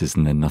devices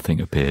and then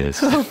nothing appears?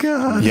 Oh,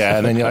 God. Yeah,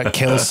 and then you're like,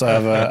 kill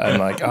server, and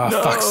like,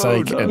 fuck's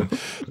sake. No. And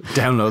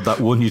download that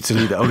one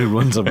utility that only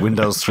runs on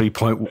Windows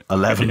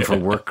 3.11 for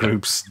work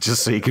groups,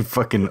 just so you can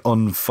fucking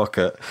unfuck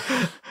it.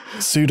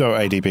 Pseudo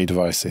ADB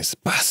devices.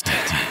 Bastard.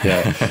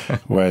 Yeah.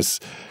 Whereas,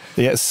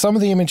 some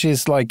of the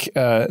images like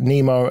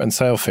Nemo and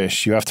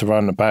Sailfish, you have to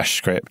run a bash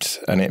script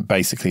and it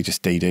basically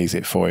just DDs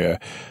it for you.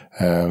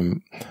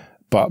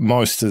 But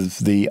most of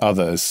the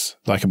others,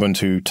 like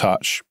Ubuntu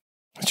Touch,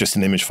 it's just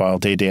an image file,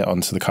 DD it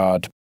onto the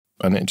card,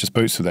 and it just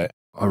boots with it.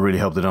 I really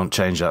hope they don't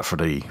change that for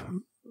the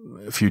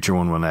future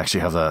one when they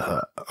actually have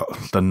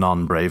the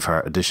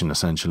non-Braveheart edition,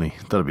 essentially.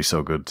 That'd be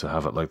so good to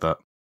have it like that.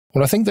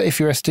 Well, I think that if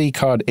your SD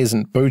card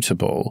isn't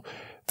bootable,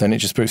 then it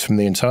just boots from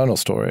the internal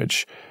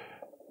storage,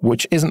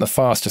 which isn't the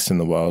fastest in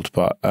the world,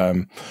 but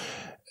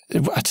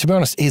to be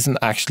honest, isn't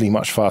actually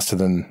much faster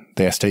than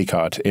the SD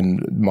card in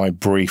my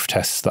brief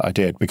tests that I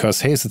did.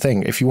 Because here's the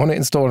thing, if you want to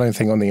install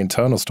anything on the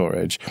internal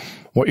storage,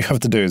 what you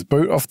have to do is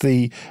boot off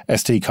the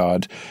SD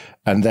card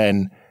and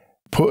then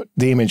put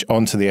the image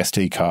onto the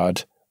SD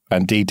card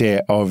and DD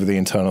it over the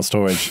internal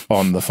storage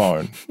on the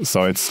phone.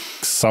 So it's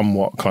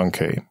somewhat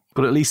clunky.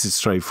 But at least it's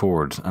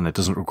straightforward and it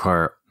doesn't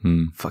require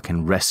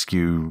fucking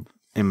rescue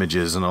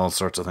images and all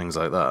sorts of things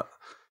like that.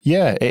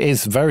 Yeah, it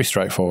is very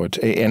straightforward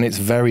and it's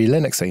very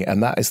Linuxy,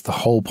 and that is the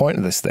whole point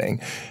of this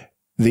thing.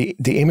 The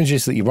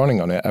images that you're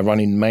running on it are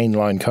running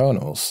mainline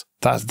kernels.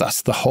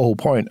 That's the whole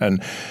point.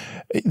 And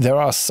there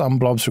are some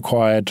blobs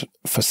required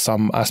for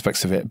some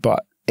aspects of it,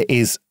 but it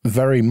is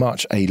very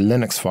much a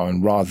Linux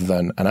phone rather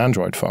than an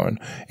Android phone.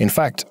 In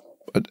fact,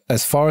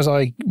 as far as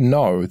I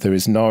know, there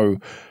is no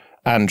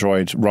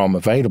Android ROM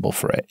available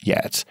for it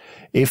yet.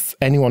 If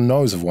anyone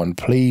knows of one,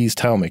 please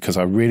tell me, because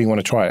I really want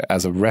to try it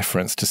as a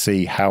reference to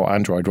see how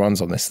Android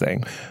runs on this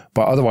thing.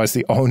 But otherwise,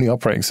 the only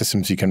operating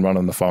systems you can run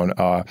on the phone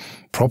are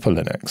proper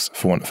Linux,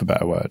 for want of a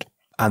better word.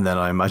 And then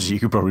I imagine you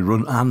could probably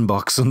run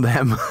Anbox on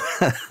them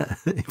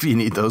if you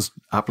need those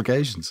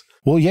applications.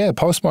 Well, yeah,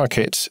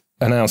 Postmarket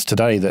announced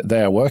today that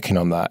they are working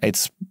on that.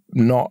 It's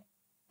not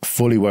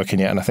fully working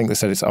yet, and I think they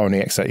said it's only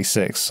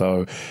x86,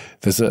 so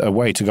there's a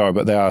way to go,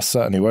 but they are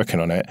certainly working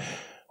on it,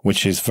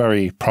 which is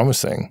very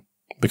promising,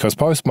 because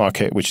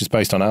Postmarket, which is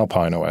based on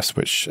Alpine OS,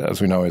 which,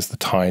 as we know, is the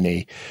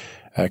tiny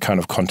kind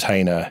of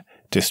container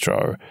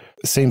distro,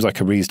 seems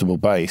like a reasonable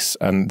base,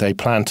 and they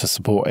plan to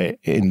support it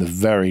in the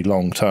very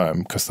long term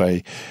because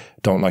they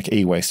don't like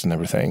e-waste and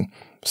everything.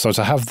 So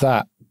to have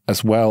that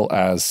as well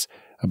as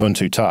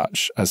Ubuntu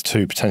Touch as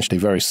two potentially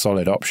very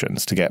solid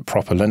options to get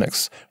proper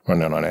Linux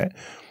running on it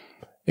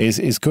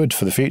is good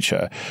for the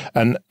future.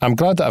 And I'm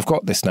glad that I've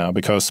got this now,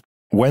 because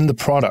when the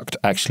product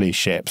actually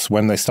ships,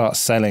 when they start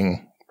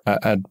selling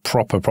a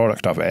proper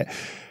product of it,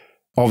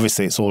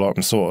 obviously it's all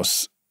open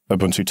source,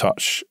 Ubuntu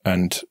Touch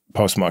and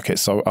Postmarket,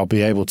 so I'll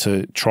be able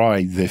to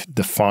try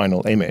the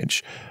final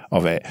image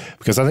of it,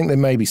 because I think there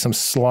may be some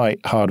slight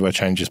hardware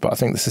changes, but I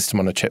think the system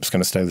on a chip is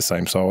going to stay the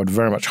same. So I would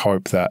very much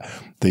hope that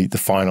the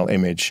final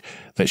image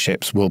that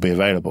ships will be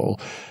available,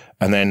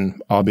 and then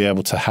I'll be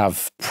able to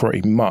have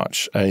pretty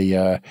much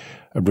a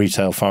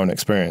retail phone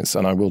experience,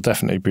 and I will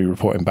definitely be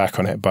reporting back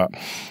on it. But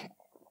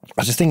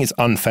I just think it's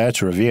unfair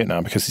to review it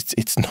now because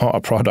it's not a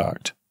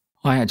product.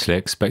 I actually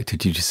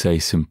expected you to say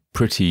some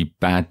pretty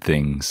bad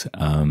things,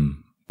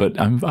 but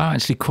I'm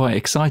actually quite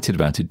excited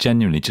about it.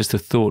 Genuinely, just the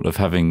thought of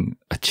having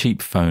a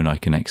cheap phone I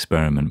can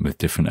experiment with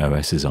different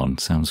OSs on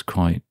sounds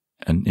quite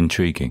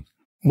intriguing.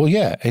 Well,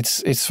 yeah,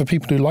 it's for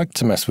people who like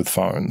to mess with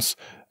phones,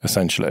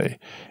 essentially.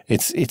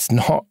 It's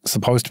not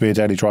supposed to be a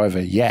daily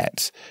driver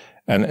yet.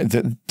 And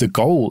the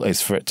goal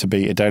is for it to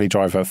be a daily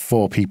driver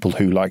for people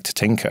who like to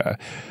tinker.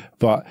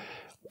 But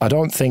I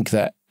don't think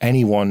that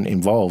anyone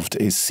involved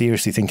is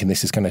seriously thinking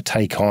this is going to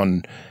take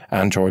on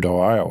Android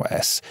or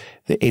iOS.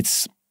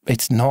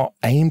 It's not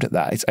aimed at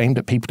that. It's aimed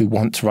at people who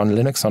want to run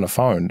Linux on a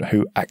phone,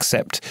 who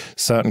accept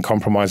certain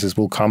compromises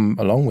will come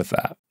along with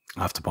that.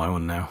 I have to buy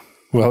one now.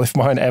 Well, if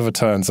mine ever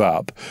turns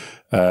up,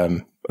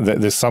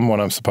 there's someone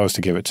I'm supposed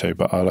to give it to,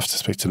 but I'll have to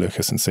speak to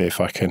Lucas and see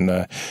if I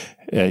can,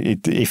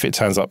 if it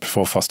turns up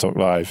before Fosdem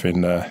Live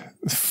in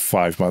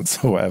 5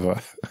 months or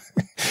whatever.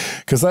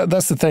 Because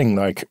that's the thing,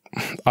 like,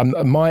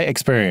 my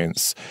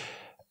experience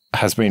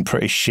has been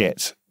pretty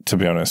shit, to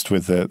be honest,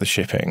 with the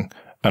shipping.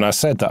 And I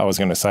said that I was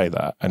going to say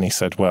that. And he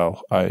said,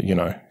 well,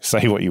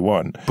 say what you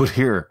want. But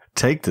here,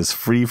 take this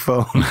free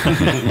phone.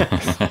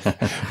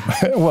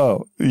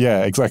 Well, yeah,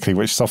 exactly,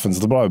 which softens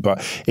the blow. But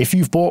if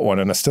you've bought one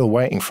and are still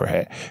waiting for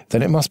it,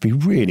 then it must be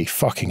really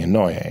fucking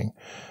annoying.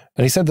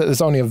 And he said that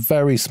there's only a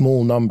very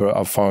small number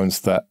of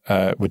phones that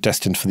were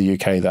destined for the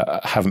UK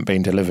that haven't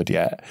been delivered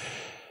yet.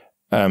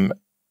 And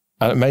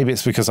maybe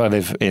it's because I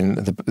live in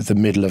the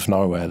middle of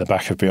nowhere, the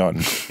back of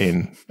beyond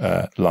in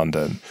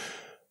London.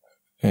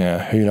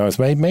 Yeah, who knows?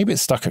 Maybe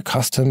it's stuck at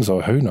customs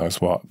or who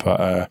knows what.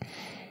 But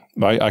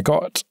I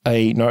got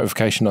a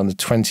notification on the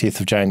 20th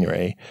of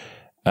January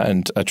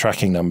and a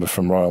tracking number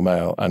from Royal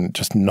Mail, and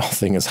just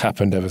nothing has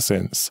happened ever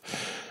since.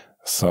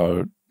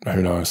 So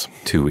who knows?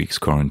 2 weeks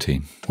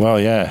quarantine. Well,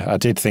 yeah, I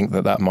did think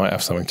that might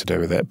have something to do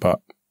with it,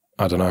 but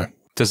I don't know.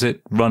 Does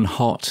it run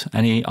hot?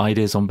 Any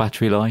ideas on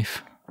battery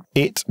life?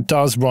 It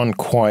does run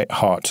quite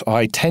hot.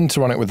 I tend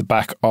to run it with the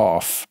back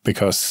off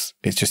because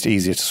it's just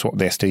easier to swap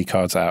the SD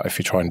cards out if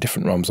you're trying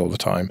different ROMs all the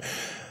time.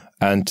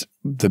 And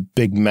the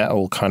big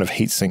metal kind of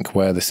heatsink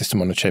where the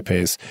system on a chip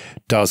is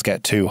does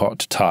get too hot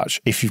to touch.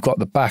 If you've got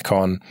the back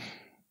on,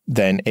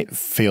 then it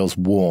feels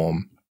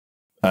warm.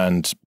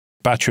 And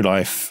battery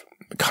life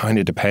kind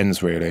of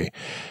depends, really.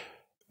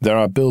 There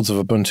are builds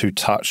of Ubuntu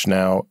Touch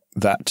now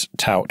that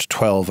tout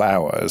 12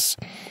 hours.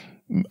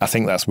 I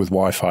think that's with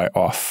Wi-Fi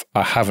off.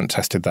 I haven't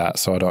tested that,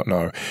 so I don't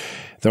know.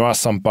 There are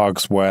some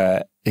bugs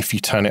where if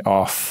you turn it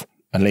off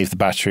and leave the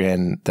battery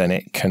in, then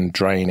it can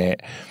drain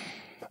it.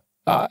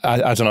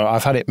 I don't know.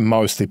 I've had it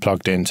mostly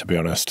plugged in, to be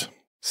honest.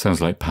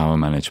 Sounds like power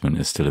management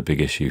is still a big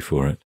issue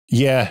for it.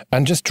 Yeah,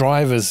 and just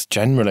drivers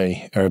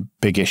generally are a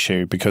big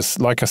issue because,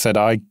 like I said,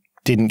 I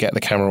didn't get the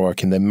camera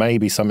working. There may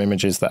be some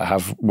images that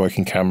have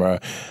working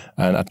camera,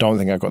 and I don't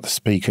think I got the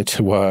speaker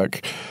to work.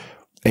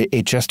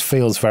 It just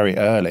feels very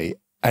early.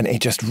 And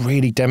it just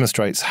really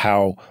demonstrates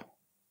how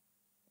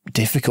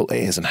difficult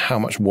it is and how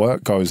much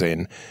work goes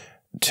in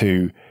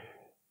to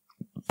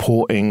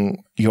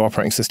porting your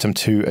operating system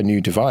to a new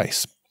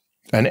device.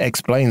 And it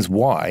explains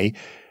why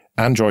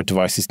Android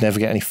devices never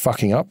get any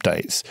fucking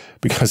updates,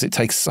 because it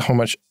takes so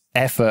much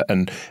effort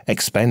and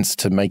expense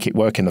to make it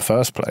work in the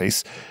first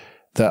place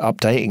that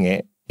updating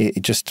it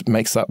just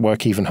makes that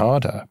work even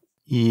harder.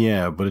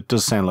 Yeah, but it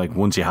does sound like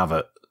once you have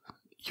it,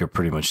 you're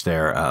pretty much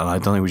there. And I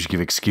don't think we should give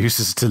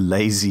excuses to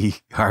lazy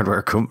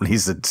hardware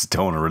companies that just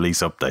don't want to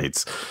release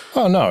updates.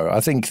 Oh, no.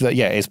 I think that,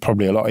 yeah, it's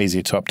probably a lot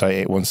easier to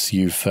update it once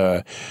you've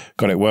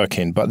got it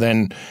working. But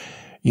then,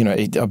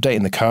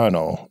 updating the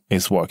kernel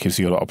is what gives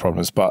you a lot of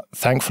problems. But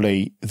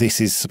thankfully,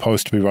 this is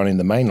supposed to be running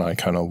the mainline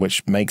kernel,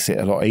 which makes it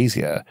a lot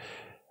easier.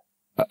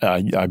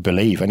 I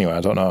believe, anyway.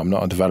 I don't know. I'm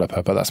not a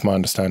developer, but that's my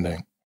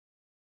understanding.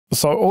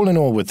 So all in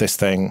all with this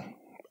thing,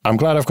 I'm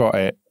glad I've got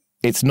it.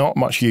 It's not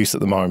much use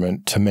at the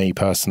moment to me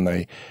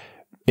personally.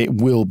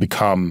 It will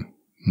become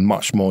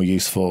much more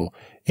useful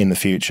in the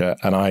future.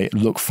 And I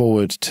look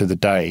forward to the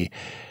day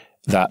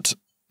that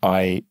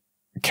I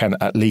can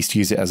at least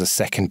use it as a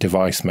second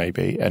device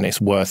maybe. And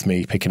it's worth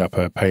me picking up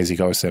a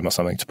pay-as-you-go SIM or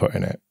something to put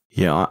in it.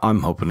 Yeah,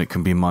 I'm hoping it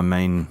can be my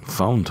main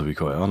phone, to be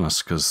quite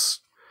honest, because,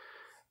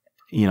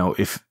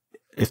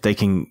 if they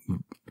can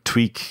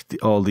tweak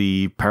all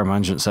the power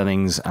management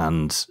settings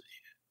and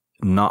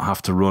not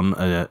have to run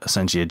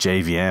essentially a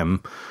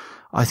JVM,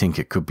 I think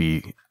it could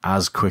be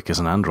as quick as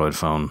an Android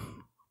phone.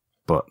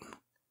 But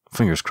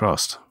fingers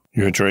crossed.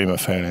 You're a dreamer,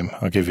 Phelim.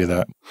 I'll give you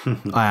that.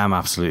 I am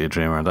absolutely a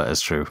dreamer. That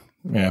is true.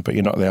 Yeah, but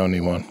you're not the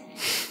only one.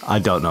 I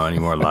don't know any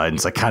more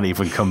lines. I can't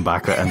even come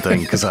back with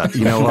anything because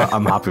you know what?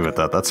 I'm happy with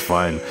that. That's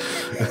fine.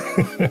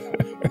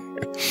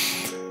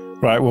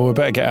 Right, well, we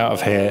better get out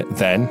of here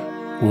then.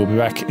 We'll be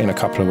back in a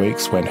couple of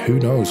weeks when who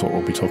knows what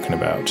we'll be talking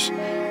about.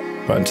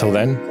 But until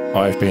then,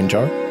 I've been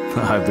Joe.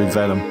 I've been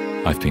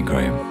Phelim. I've been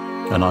Graham.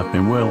 And I've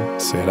been Will.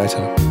 See you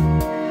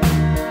later.